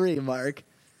number 3, Mark.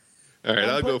 All right,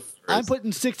 I'll go first. I'm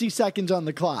putting 60 seconds on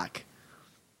the clock.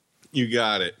 You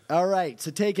got it. All right,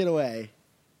 so take it away.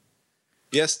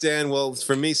 Yes, Dan. Well,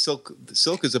 for me, Silk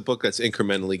is a book that's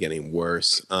incrementally getting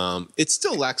worse. It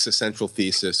still lacks a central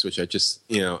thesis, which I just,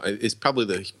 is probably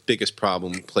the biggest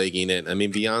problem plaguing it. I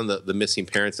mean, beyond the missing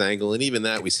parents angle, and even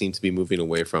that, we seem to be moving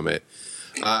away from it.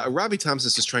 Robbie Thompson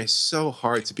is just trying so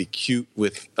hard to be cute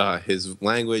with his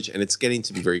language, and it's getting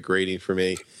to be very grating for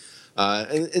me.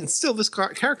 And still, this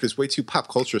character is way too pop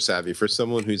culture savvy for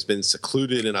someone who's been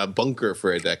secluded in a bunker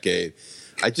for a decade.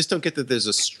 I just don't get that there's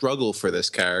a struggle for this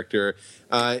character,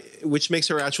 which makes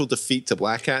her actual defeat to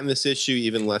Black Cat in this issue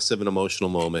even less of an emotional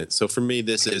moment. So for me,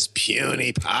 this is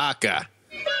Puny Parker.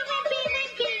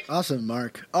 Awesome,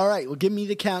 Mark. All right, well, give me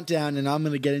the countdown, and I'm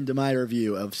going to get into my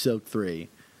review of Silk 3.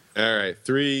 All right,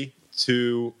 3,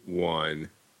 2, 1.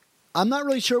 I'm not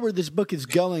really sure where this book is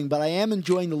going, but I am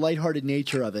enjoying the lighthearted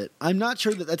nature of it. I'm not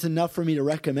sure that that's enough for me to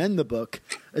recommend the book,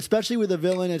 especially with a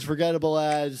villain as forgettable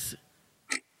as...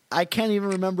 I can't even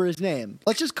remember his name.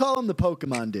 Let's just call him the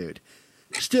Pokemon dude.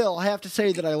 Still, I have to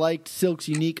say that I liked Silk's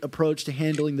unique approach to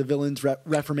handling the villain's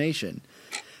reformation.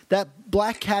 That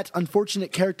Black Cat's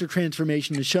unfortunate character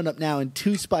transformation has shown up now in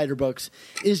 2 Spider books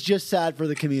is just sad for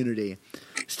the community.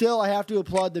 Still, I have to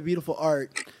applaud the beautiful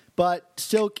art, but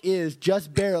Silk is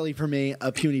just barely, for me,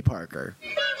 a Puny Parker.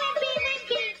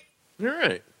 All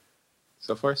right.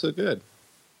 So far, so good.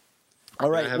 All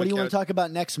right, what do you want to talk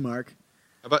about next, Mark?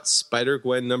 How about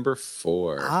Spider-Gwen number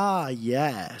 4? Ah,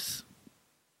 yes.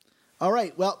 All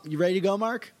right, well, you ready to go,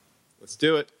 Mark? Let's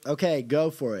do it. Okay,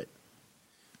 go for it.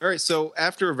 All right, so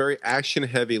after a very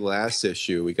action-heavy last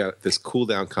issue, we got this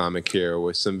cool-down comic here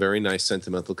with some very nice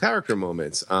sentimental character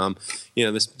moments.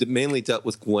 This mainly dealt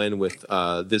with Gwen with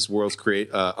this world's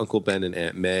Uncle Ben and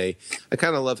Aunt May. I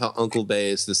kind of love how Uncle Ben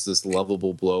is this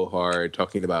lovable blowhard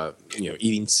talking about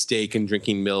eating steak and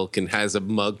drinking milk and has a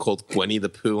mug called Gwenny the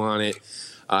Pooh on it.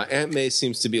 Aunt May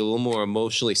seems to be a little more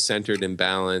emotionally centered and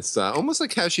balanced, almost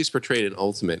like how she's portrayed in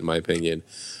Ultimate, in my opinion.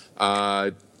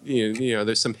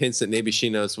 There's some hints that maybe she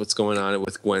knows what's going on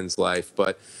with Gwen's life.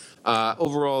 But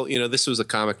overall, this was a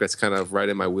comic that's kind of right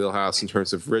in my wheelhouse in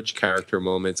terms of rich character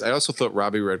moments. I also thought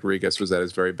Robbie Rodriguez was at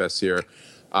his very best here.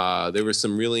 There were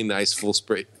some really nice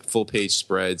full-page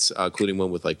spreads, including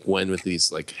one with Gwen with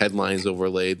these headlines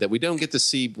overlaid that we don't get to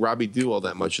see Robbie do all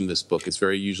that much in this book. It's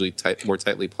very usually more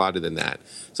tightly plotted than that.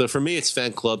 So for me, it's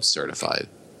fan club certified.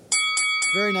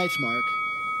 Very nice, Mark.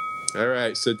 All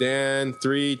right, so Dan,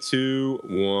 3, 2,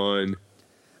 1.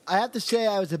 I have to say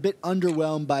I was a bit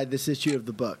underwhelmed by this issue of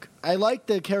the book. I liked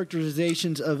the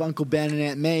characterizations of Uncle Ben and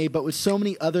Aunt May, but with so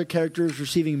many other characters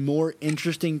receiving more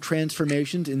interesting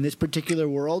transformations in this particular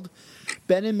world,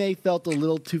 Ben and May felt a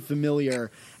little too familiar,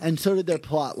 and so did their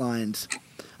plot lines.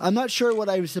 I'm not sure what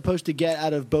I was supposed to get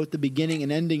out of both the beginning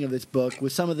and ending of this book,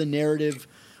 with some of the narrative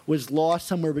was lost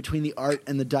somewhere between the art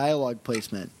and the dialogue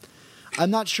placement. I'm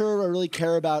not sure I really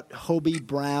care about Hobie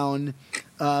Brown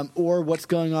or what's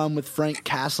going on with Frank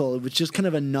Castle. It was just kind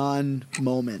of a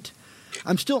non-moment.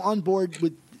 I'm still on board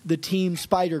with the team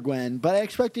Spider-Gwen, but I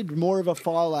expected more of a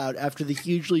fallout after the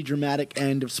hugely dramatic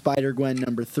end of Spider-Gwen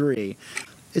number 3.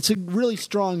 It's a really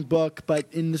strong book, but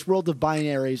in this world of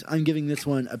binaries, I'm giving this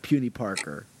one a Puny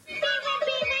Parker.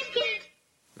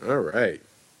 All right.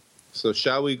 So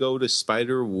shall we go to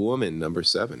Spider-Woman number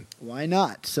 7? Why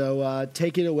not? So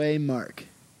take it away, Mark.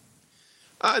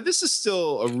 This is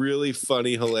still a really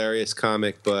funny, hilarious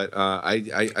comic, but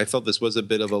I felt this was a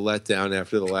bit of a letdown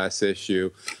after the last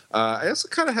issue. I also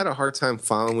kind of had a hard time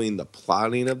following the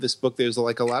plotting of this book. There's a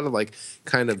lot of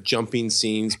kind of jumping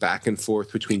scenes back and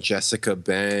forth between Jessica,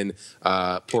 Ben,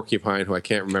 Porcupine, who I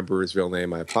can't remember his real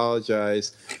name. I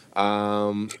apologize.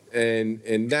 And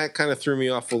that kind of threw me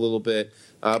off a little bit.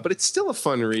 But it's still a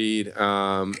fun read,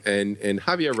 and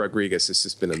Javier Rodriguez has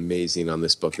just been amazing on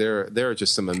this book. There are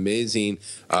just some amazing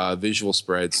visual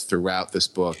spreads throughout this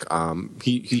book.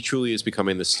 He truly is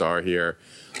becoming the star here.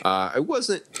 I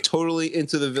wasn't totally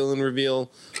into the villain reveal.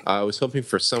 I was hoping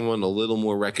for someone a little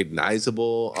more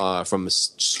recognizable from the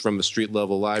street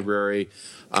level library.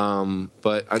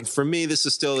 But for me, this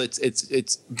is still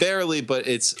it's barely, but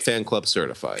it's fan club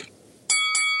certified.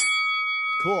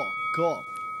 Cool.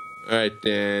 All right,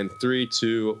 Dan. 3,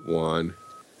 2, 1.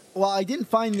 While I didn't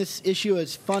find this issue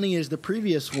as funny as the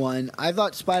previous one, I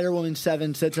thought Spider-Woman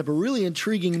 7 sets up a really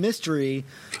intriguing mystery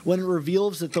when it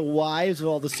reveals that the wives of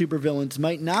all the supervillains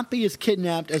might not be as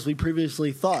kidnapped as we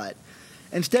previously thought.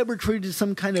 Instead, we're treated as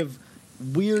some kind of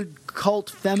weird cult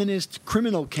feminist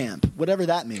criminal camp, whatever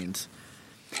that means.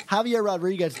 Javier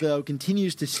Rodriguez, though,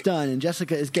 continues to stun, and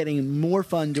Jessica is getting more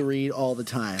fun to read all the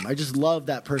time. I just love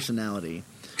that personality.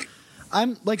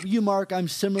 I'm like you, Mark. I'm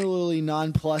similarly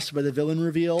nonplussed by the villain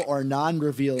reveal, or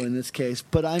non-reveal in this case,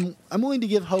 but I'm willing to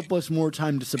give Hopeless more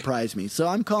time to surprise me. So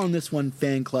I'm calling this one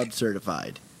fan club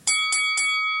certified.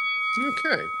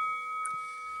 Okay.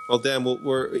 Well, Dan,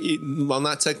 while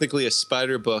not technically a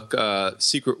Spider book,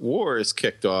 Secret Wars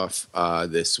kicked off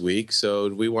this week. So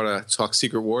do we want to talk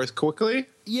Secret Wars quickly?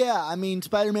 Yeah, I mean,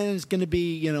 Spider-Man is going to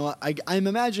be, I'm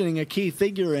imagining a key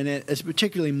figure in it, as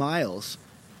particularly Miles.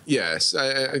 Yes,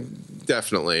 I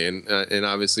definitely, and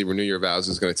obviously Renew Your Vows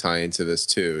is going to tie into this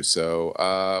too. So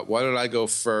why don't I go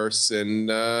first, and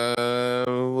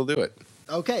we'll do it.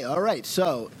 Okay, all right.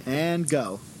 So, and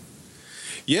go.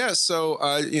 Yeah, so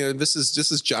this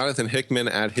is Jonathan Hickman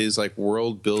at his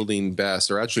world building best,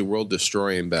 or actually world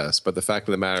destroying best. But the fact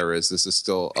of the matter is, this is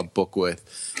still a book with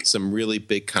some really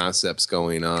big concepts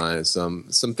going on. Some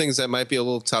things that might be a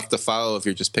little tough to follow if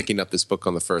you're just picking up this book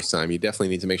on the first time. You definitely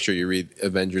need to make sure you read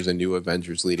Avengers and New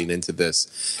Avengers leading into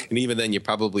this, and even then, you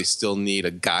probably still need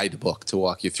a guidebook to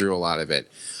walk you through a lot of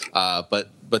it.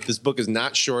 But this book is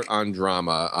not short on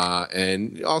drama,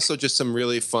 and also just some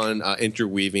really fun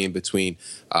interweaving between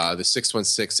the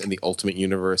 616 and the Ultimate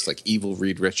Universe, like evil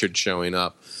Reed Richards showing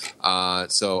up.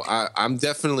 So I'm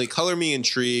definitely, color me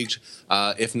intrigued,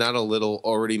 if not a little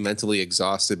already mentally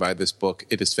exhausted by this book.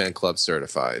 It is fan club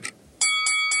certified.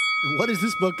 What is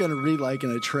this book going to read like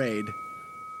in a trade?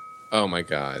 Oh, my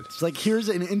God. It's like, here's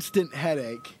an instant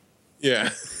headache.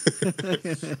 Yeah.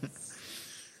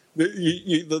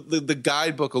 The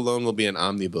guidebook alone will be an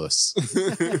omnibus.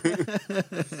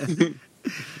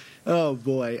 Oh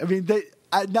boy! I mean,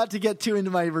 not to get too into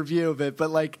my review of it,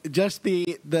 but just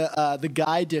the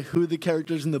guide to who the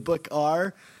characters in the book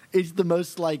are is the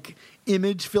most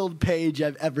image-filled page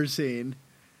I've ever seen.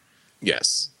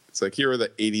 Yes, it's here are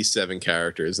the 87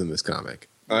 characters in this comic.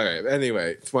 All right.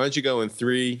 Anyway, why don't you go in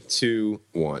 3, 2,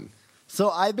 1? So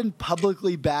I've been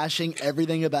publicly bashing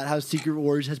everything about how Secret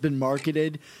Wars has been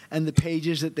marketed and the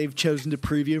pages that they've chosen to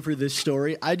preview for this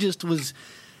story. I just was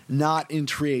not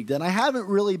intrigued. And I haven't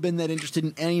really been that interested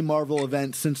in any Marvel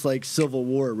event since Civil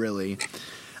War, really.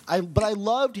 But I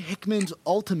loved Hickman's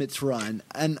Ultimates run,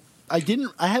 and I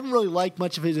haven't really liked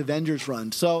much of his Avengers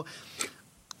run. So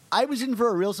I was in for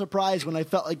a real surprise when I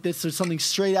felt like this was something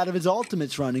straight out of his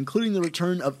Ultimates run, including the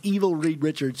return of evil Reed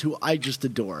Richards, who I just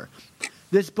adore.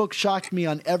 This book shocked me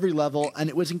on every level, and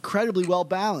it was incredibly well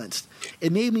balanced.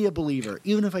 It made me a believer,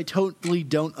 even if I totally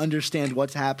don't understand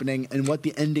what's happening and what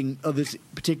the ending of this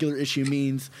particular issue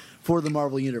means for the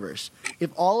Marvel Universe.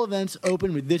 If all events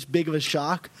open with this big of a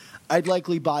shock, I'd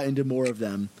likely buy into more of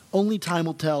them. Only time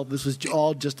will tell if this was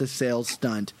all just a sales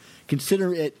stunt.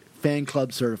 Consider it fan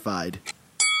club certified.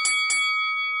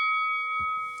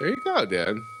 There you go,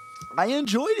 Dan. I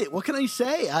enjoyed it. What can I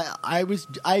say? I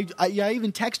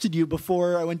even texted you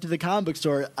before I went to the comic book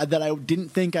store that I didn't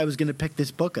think I was going to pick this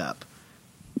book up.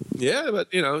 Yeah, but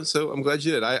so I'm glad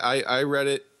you did. I read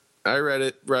it. I read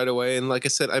it right away, and like I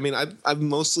said, I mean, I've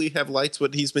mostly have liked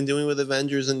what he's been doing with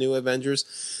Avengers and New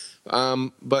Avengers,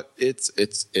 but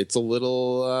it's a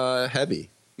little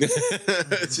heavy, to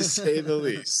say the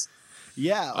least.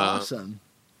 Yeah, awesome.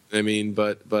 I mean,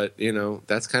 but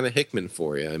that's kind of Hickman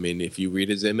for you. I mean, if you read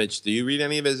his Image, do you read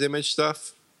any of his Image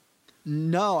stuff?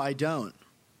 No, I don't.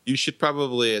 You should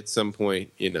probably at some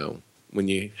point, when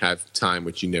you have time,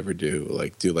 which you never do,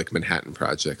 do Manhattan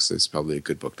Projects is probably a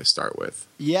good book to start with.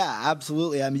 Yeah,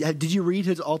 absolutely. I mean, did you read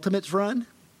his Ultimates run?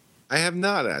 I have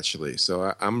not actually.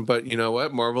 So but you know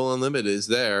what? Marvel Unlimited is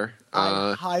there.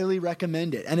 I highly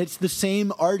recommend it, and it's the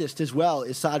same artist as well,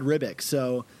 Esad Ribic.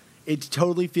 So it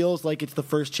totally feels like it's the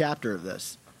first chapter of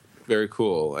this. Very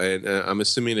cool, and I'm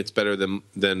assuming it's better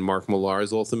than Mark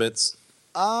Millar's Ultimates.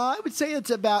 I would say it's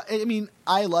about. I mean,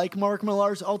 I like Mark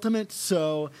Millar's Ultimates,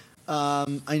 so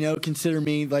I know consider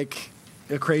me like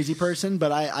a crazy person,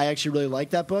 but I actually really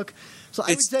like that book. So I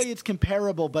would say it's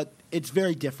comparable, but it's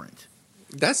very different.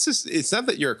 That's just. It's not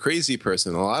that you're a crazy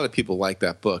person. A lot of people like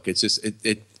that book. It's just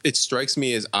it strikes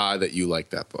me as odd that you like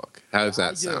that book. How does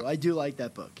that sound? I do like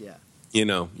that book. Yeah. You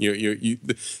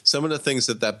some of the things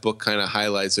that book kind of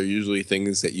highlights are usually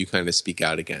things that you kind of speak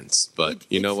out against. But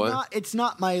you know what? It's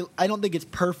not my. I don't think it's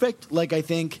perfect. Like I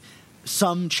think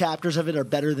some chapters of it are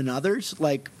better than others.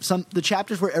 Like the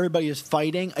chapters where everybody is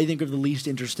fighting, I think are the least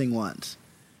interesting ones.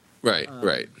 Right.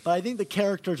 But I think the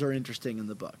characters are interesting in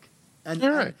the book.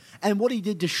 And and what he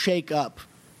did to shake up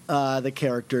the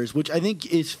characters, which I think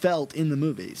is felt in the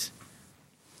movies.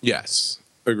 Yes,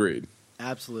 agreed.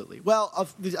 Absolutely. Well,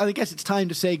 I guess it's time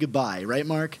to say goodbye, right,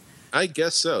 Mark? I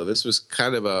guess so. This was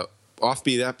kind of a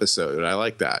offbeat episode, and I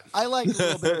like that. I like a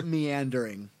little bit of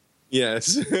meandering.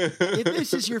 Yes. If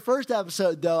this is your first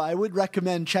episode, though, I would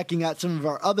recommend checking out some of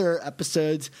our other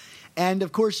episodes. And,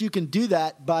 of course, you can do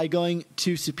that by going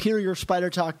to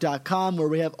SuperiorSpiderTalk.com, where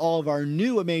we have all of our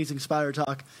new Amazing Spider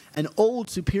Talk and old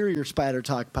Superior Spider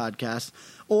Talk podcasts.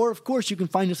 Or, of course, you can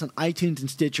find us on iTunes and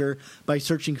Stitcher by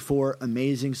searching for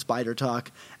Amazing Spider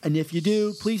Talk. And if you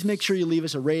do, please make sure you leave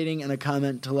us a rating and a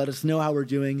comment to let us know how we're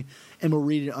doing, and we'll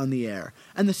read it on the air.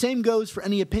 And the same goes for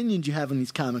any opinions you have on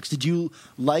these comics. Did you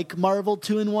like Marvel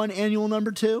 2-in-1 Annual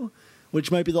Number 2,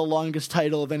 which might be the longest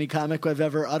title of any comic I've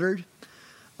ever uttered?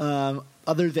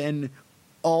 Other than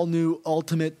All New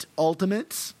Ultimate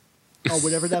Ultimates, or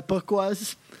whatever that book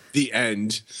was. The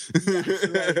end. Yes,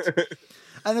 right.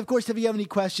 And, of course, if you have any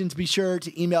questions, be sure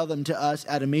to email them to us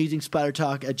at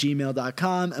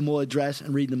amazingspidertalk@gmail.com, and we'll address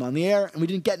and read them on the air. And we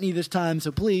didn't get any this time,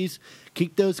 so please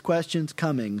keep those questions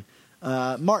coming.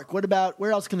 Mark,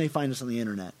 where else can they find us on the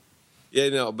internet? Yeah,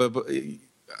 no, but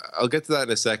I'll get to that in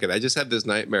a second. I just had this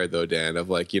nightmare, though, Dan, of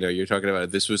like, you're talking about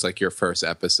if this was like your first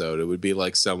episode. It would be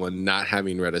like someone not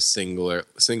having read a single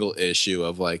issue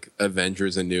of like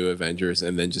Avengers and New Avengers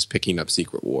and then just picking up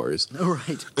Secret Wars.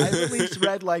 Right. I've at least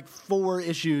read like 4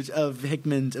 issues of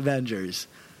Hickman's Avengers.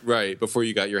 Right, before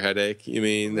you got your headache, you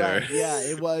mean? Right, yeah,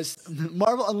 it was.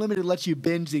 Marvel Unlimited lets you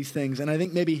binge these things, and I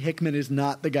think maybe Hickman is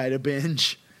not the guy to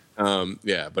binge.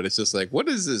 Yeah, but it's just like, what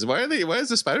is this? Why is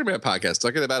the Spider-Man podcast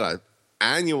talking about a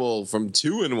annual from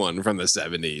 2-in-1 from the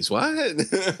 70s? What?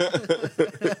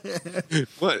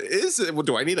 What is it?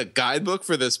 Do I need a guidebook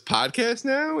for this podcast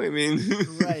now? I mean,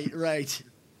 right.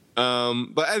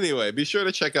 But anyway, be sure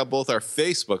to check out both our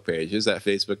Facebook pages at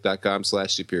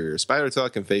facebook.com/Superior Spider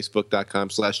Talk and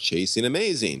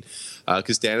facebook.com/ChasingAmazing.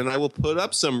 Because Dan and I will put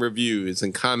up some reviews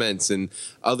and comments and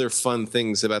other fun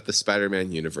things about the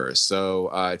Spider-Man universe. So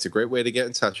it's a great way to get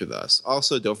in touch with us.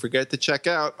 Also, don't forget to check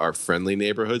out our friendly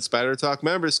neighborhood Spider Talk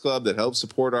Members Club that helps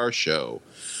support our show.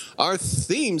 Our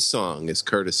theme song is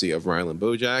courtesy of Ryland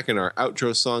Bojack, and our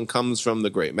outro song comes from The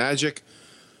Great Magic.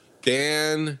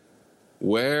 Dan,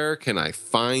 where can I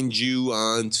find you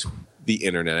on the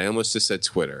internet? I almost just said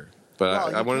Twitter,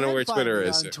 but I want to know where Twitter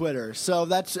is. On Twitter, so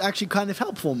that's actually kind of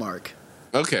helpful, Mark.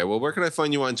 Okay, well, where can I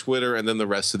find you on Twitter and then the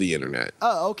rest of the internet?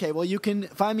 Oh, okay. Well, you can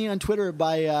find me on Twitter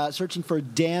by searching for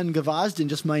Dan Gvozden,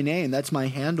 just my name. That's my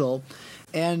handle.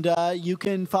 And you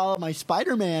can follow my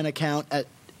Spider-Man account at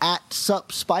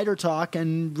 @SupSpiderTalk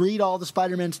and read all the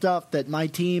Spider-Man stuff that my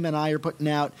team and I are putting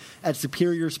out at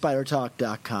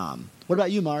SuperiorSpiderTalk.com. What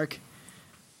about you, Mark?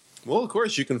 Well, of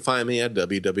course, you can find me at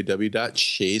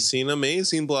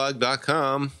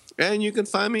www.ChasingAmazingBlog.com. And you can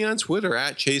find me on Twitter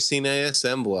at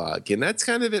ChasingASMblog. And that's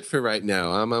kind of it for right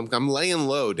now. I'm laying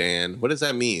low, Dan. What does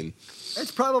that mean?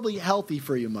 It's probably healthy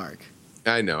for you, Mark.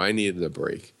 I know. I needed a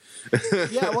break.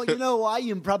 Yeah, well, you know why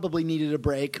you probably needed a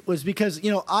break was because,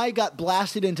 I got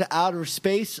blasted into outer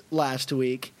space last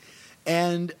week,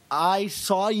 and I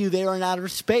saw you there in outer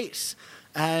space.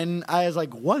 And I was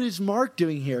like, what is Mark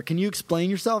doing here? Can you explain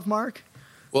yourself, Mark?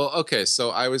 Well, okay, so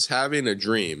I was having a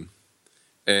dream.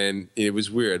 And it was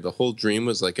weird. The whole dream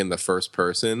was like in the first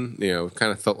person,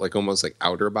 kind of felt like almost like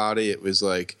outer body. It was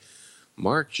like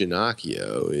Mark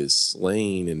Giannacchio is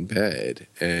slain in bed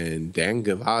and Dan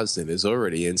Gvozden is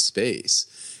already in space.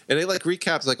 And it like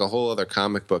recaps like a whole other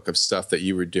comic book of stuff that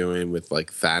you were doing with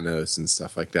like Thanos and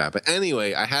stuff like that. But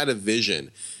anyway, I had a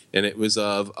vision and it was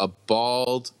of a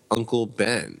bald Uncle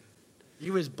Ben.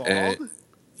 He was bald? And,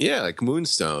 yeah, like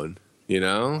Moonstone, Are you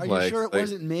sure it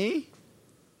wasn't me?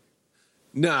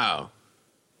 No.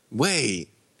 Wait.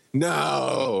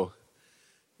 No.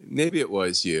 Maybe it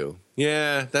was you.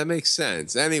 Yeah, that makes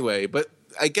sense. Anyway, but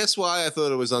I guess why I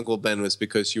thought it was Uncle Ben was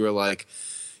because you were like,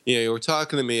 you were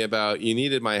talking to me about you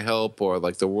needed my help or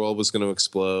like the world was going to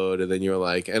explode. And then you were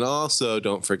like, and also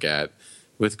don't forget,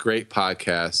 with great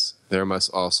podcasts, there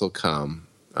must also come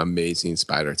Amazing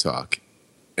Spider Talk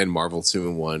and Marvel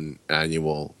 2-in-1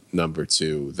 Annual Number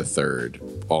 2, the third,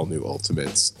 All New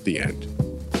Ultimates, the end.